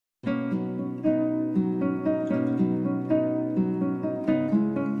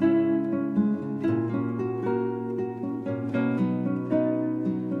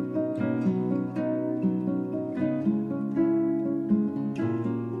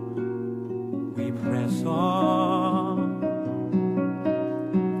we press on,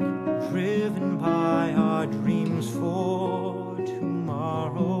 driven by our dreams for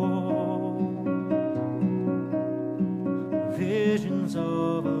tomorrow, visions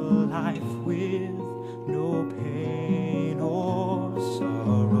of a life with no pain or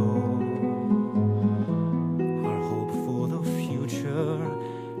sorrow, our hope for the future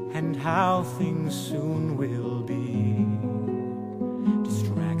and how things soon will be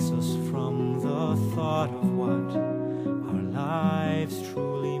distracts us from the thought of what our lives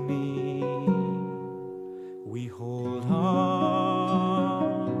truly mean. We hold on,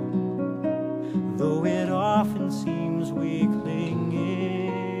 though it often seems we cling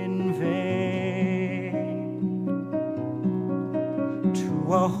in vain,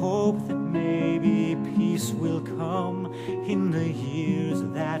 to a hope that maybe peace will come in the years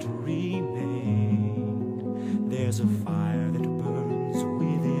that remain. There's a fire that burns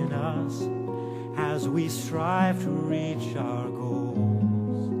within us as we strive to reach our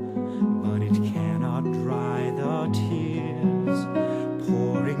goals, but it cannot dry the tears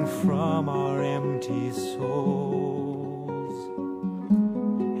pouring from our empty souls.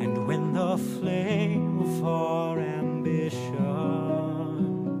 And when the flame of our ambition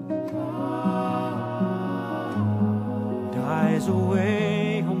dies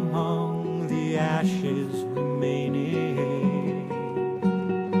away among the ashes remaining,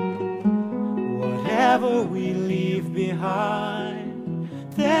 whatever we leave behind,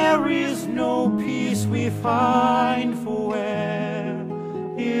 there is no peace we find. For where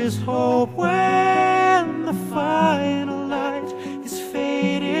is hope when the final light is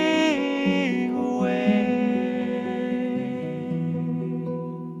fading away?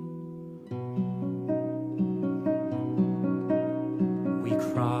 We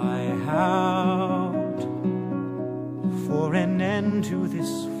cry out for an end to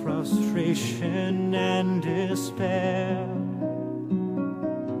this frustration and despair.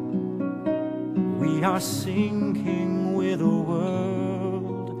 We are sinking with a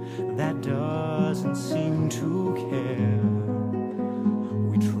world that doesn't seem to care.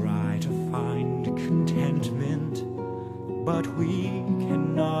 We try to find contentment, but we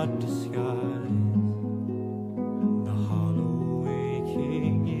cannot disguise the hollow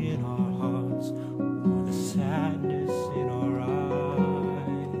aching in our hearts or the sadness in our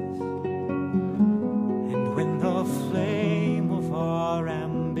eyes. And when the flame of our ambition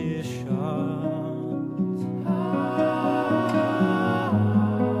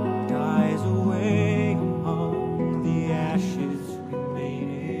dies away among the ashes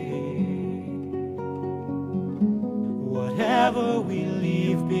remaining, whatever we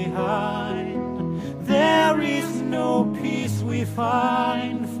leave behind, there is no peace we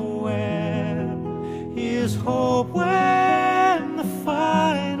find. For where is hope when the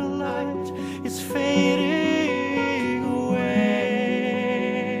final light is fading away?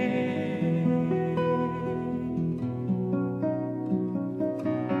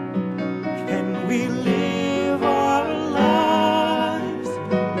 Can we live our lives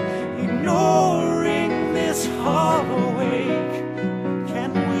ignoring this hollow ache?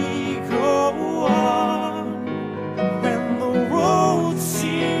 Can we go on when the road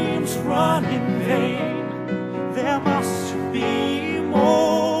seems run in vain? There must be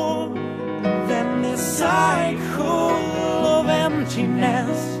more than this cycle of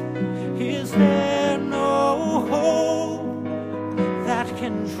emptiness. Is there no hope that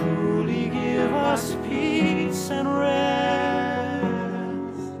can truly give us peace and rest?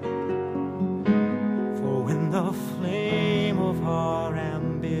 For when the flame of our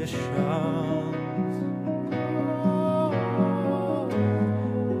ambitions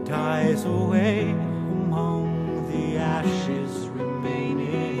dies away among the ashes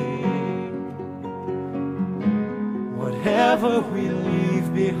remaining, whatever we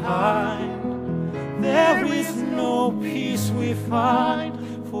leave behind, there is no peace we find.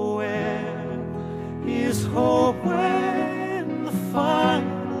 For where is hope when the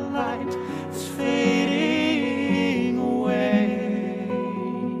final light is fading away?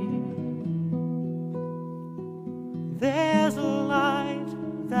 There's a light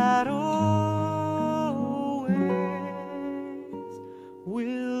that always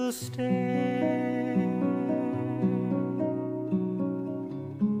will stay.